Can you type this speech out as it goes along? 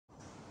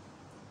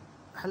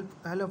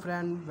Hello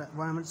friend,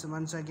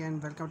 once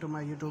again welcome to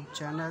my YouTube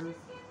channel.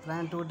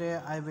 Friend, today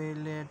I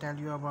will tell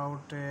you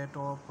about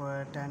top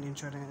 10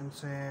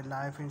 insurance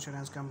life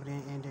insurance company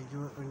in the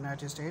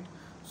United States.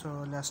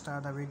 So let's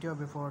start the video.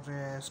 Before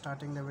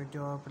starting the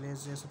video,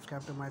 please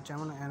subscribe to my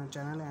channel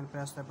and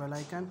press the bell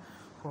icon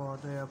for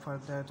the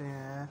further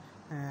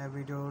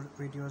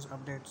videos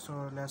update.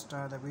 So let's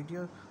start the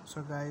video.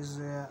 So guys,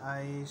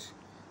 I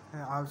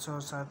also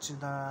search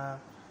the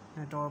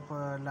top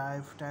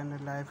life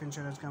 10 life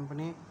insurance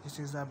company. This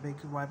is a big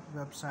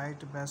website,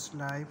 best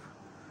life.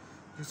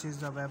 This is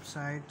the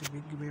website,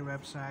 big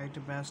website,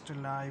 best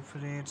life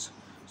rates.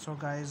 So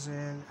guys,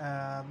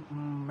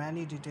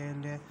 many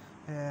detailed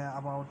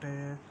about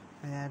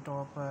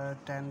top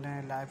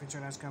 10 life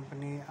insurance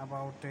company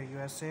about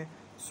USA.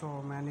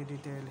 So many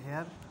detail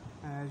here.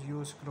 As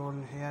you scroll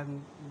here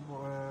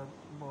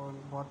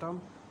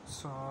bottom,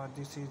 so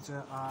this is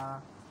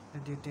the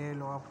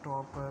detail of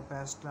top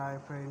best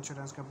life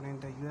insurance company in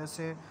the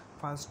USA.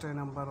 First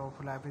number of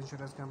life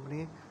insurance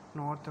company,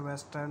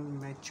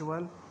 Northwestern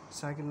Mutual.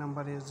 Second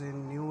number is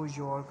in New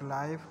York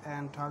Life,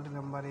 and third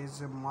number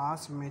is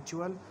Mass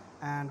Mutual,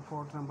 and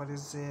fourth number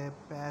is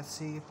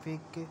Pacific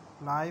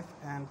Life,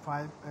 and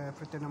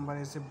fifth number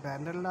is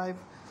Banner Life,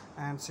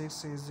 and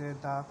six is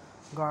the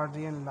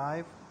Guardian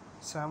Life.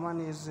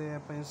 Seven is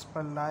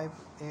Principal Life.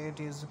 Eight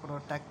is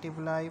Protective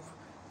Life.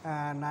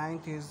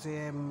 Ninth is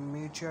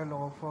Mutual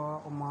of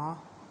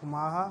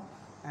Omaha,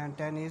 and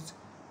 10 is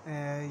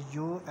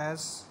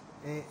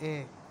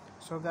USAA.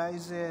 So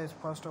guys,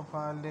 first of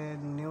all,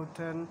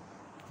 Northern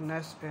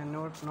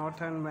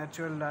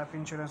Mutual Life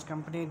Insurance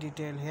Company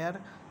detail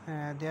here.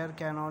 There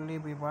can only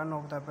be one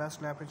of the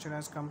best life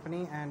insurance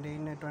company, and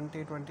in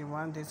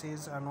 2021 this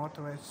is a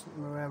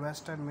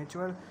Northwestern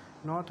Mutual.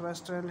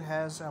 Northwestern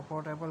has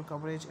affordable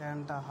coverage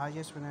and the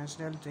highest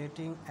financial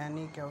rating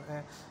any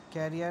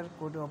carrier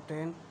could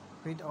obtain,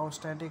 with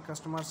outstanding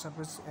customer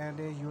service and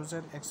a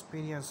user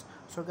experience.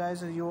 So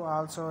guys, you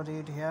also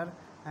read here,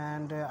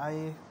 and uh,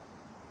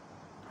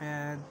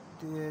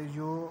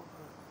 you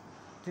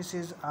this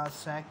is a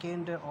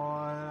second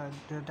or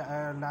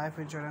life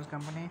insurance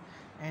company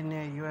in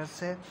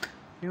USA,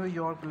 New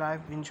York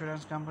Life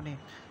Insurance Company.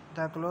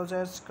 The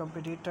closest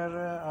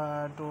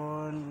competitor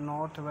to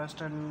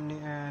Northwestern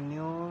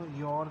New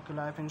York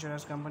Life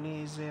Insurance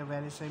Company is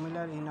very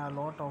similar in a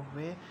lot of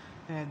way.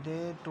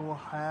 They to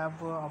have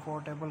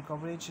affordable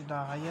coverage, the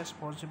highest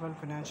possible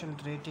financial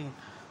rating.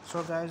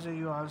 So guys,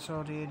 you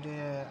also read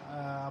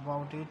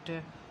about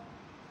it.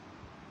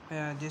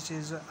 This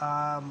is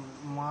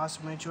Mass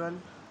Mutual.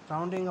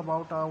 Rounding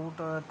about out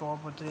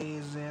top three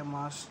is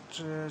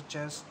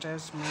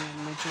Massachusetts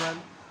Mutual,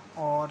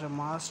 or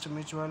Mast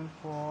Mutual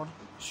for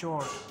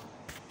short.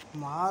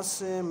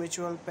 Mass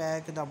Mutual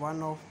pack the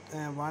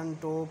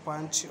one-two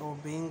punch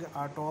of being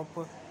a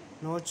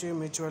top-notch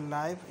mutual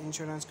life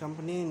insurance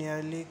company,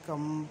 nearly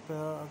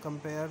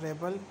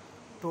comparable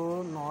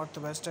to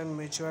Northwestern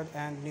Mutual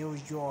and New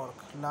York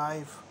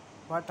Life,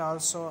 but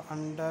also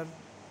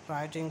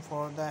underwriting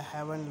for the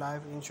Heaven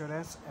Life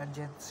Insurance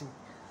Agency.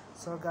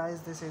 So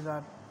guys, this is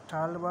the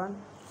third one,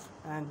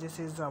 and this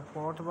is the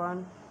fourth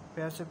one,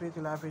 Pacific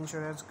Life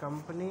Insurance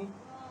Company.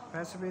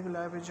 Pacific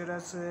Life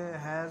Insurance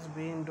has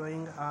been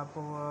doing a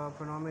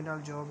phenomenal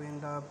job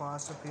in the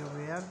past few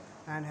years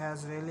and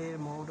has really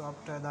moved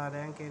up to the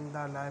rank in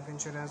the life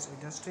insurance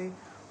industry.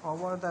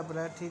 Over the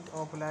breadth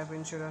of life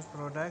insurance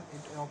product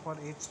it offers,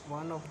 it's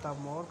one of the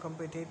more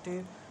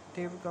competitive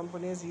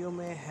companies you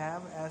may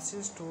have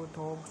access to,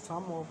 though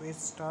some of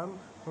its term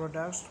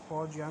products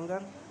for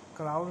younger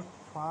crowd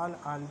fall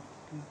a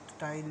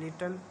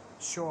little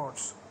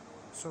short.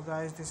 So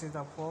guys, this is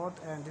the fourth,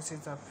 and this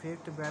is the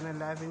fifth, Banner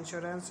Life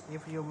Insurance.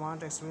 If you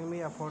want extremely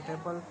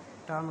affordable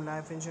term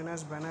life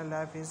insurance, Banner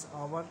Life is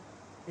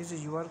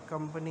your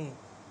company.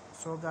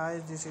 So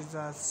guys, this is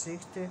the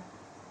sixth,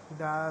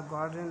 the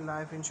Guardian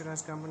Life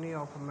Insurance Company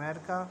of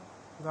America.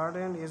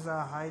 Guardian is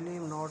a highly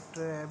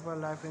notable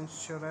life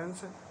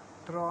insurance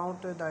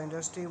throughout the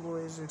industry, who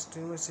is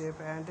extremely safe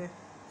and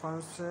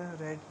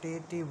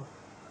conservative.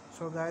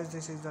 So guys,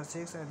 this is the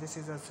sixth, and this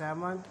is the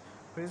seventh,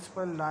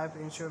 Principal Life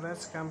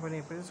Insurance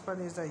Company. Principal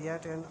is the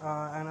yet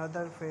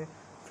another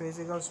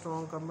physical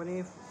strong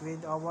company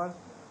with our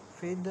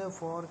feed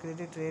for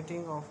credit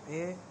rating of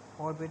A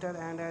or better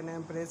and an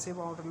impressive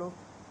outlook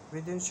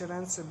with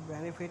insurance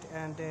benefit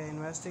and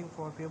investing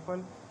for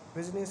people,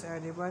 business,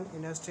 and even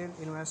industrial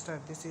investor.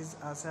 This is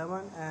a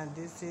 7, and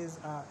this is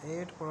a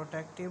 8,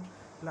 Protective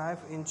Life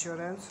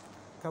Insurance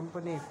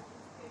Company.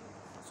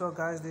 So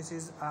guys, this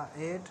is a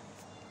 8.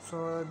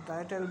 So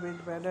title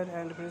build better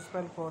and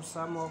principal for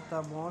some of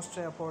the most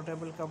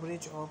affordable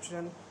coverage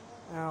option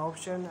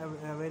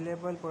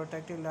available.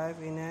 Protected life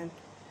in it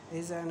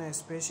is an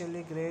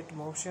especially great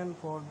option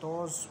for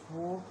those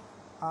who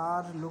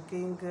are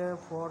looking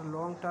for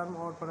long-term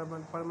or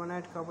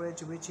permanent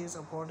coverage which is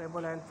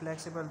affordable and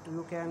flexible.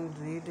 You can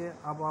read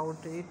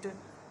about it.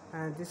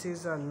 And this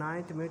is a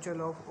ninth,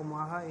 Mutual of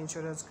Omaha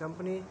Insurance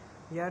Company.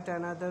 Yet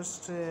another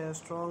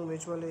strong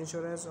mutual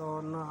insurance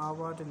on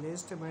our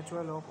list,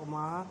 Mutual of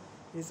Omaha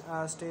is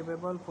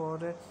stable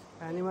for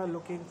anyone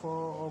looking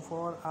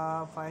for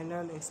a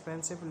final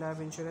expensive life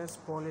insurance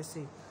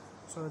policy.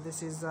 So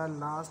this is the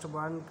last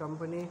one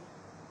company,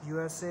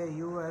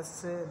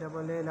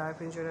 USAA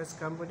life insurance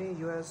company.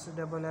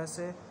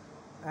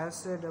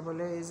 SAA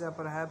is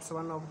perhaps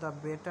one of the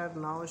better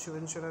now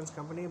insurance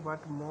company,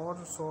 but more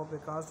so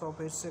because of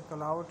its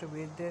clout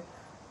with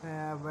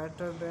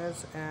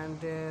veterans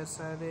and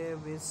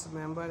service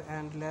member,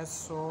 and less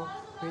so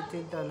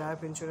within the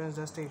life insurance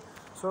industry.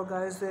 So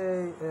guys,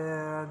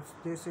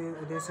 this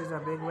is a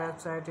big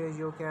website.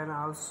 You can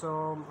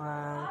also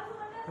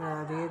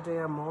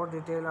read more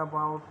detail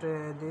about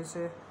this,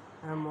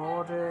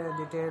 more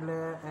detail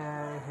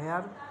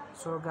here.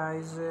 So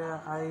guys,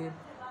 I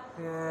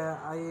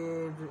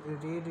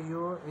read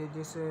you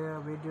this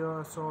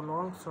video so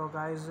long. So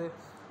guys,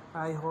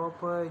 I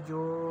hope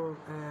you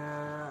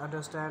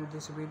understand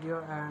this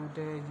video, and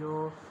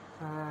you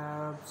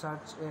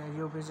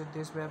visit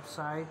this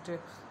website,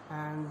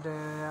 and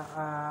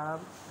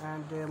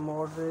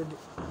more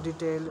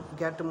detail,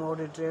 get more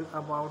detail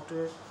about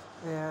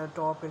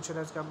top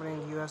insurance company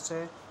in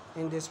USA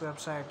in this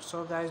website.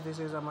 So guys, this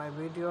is my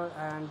video,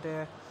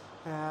 and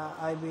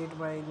I meet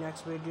my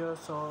next video.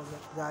 So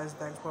guys,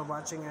 thanks for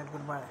watching, and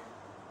goodbye.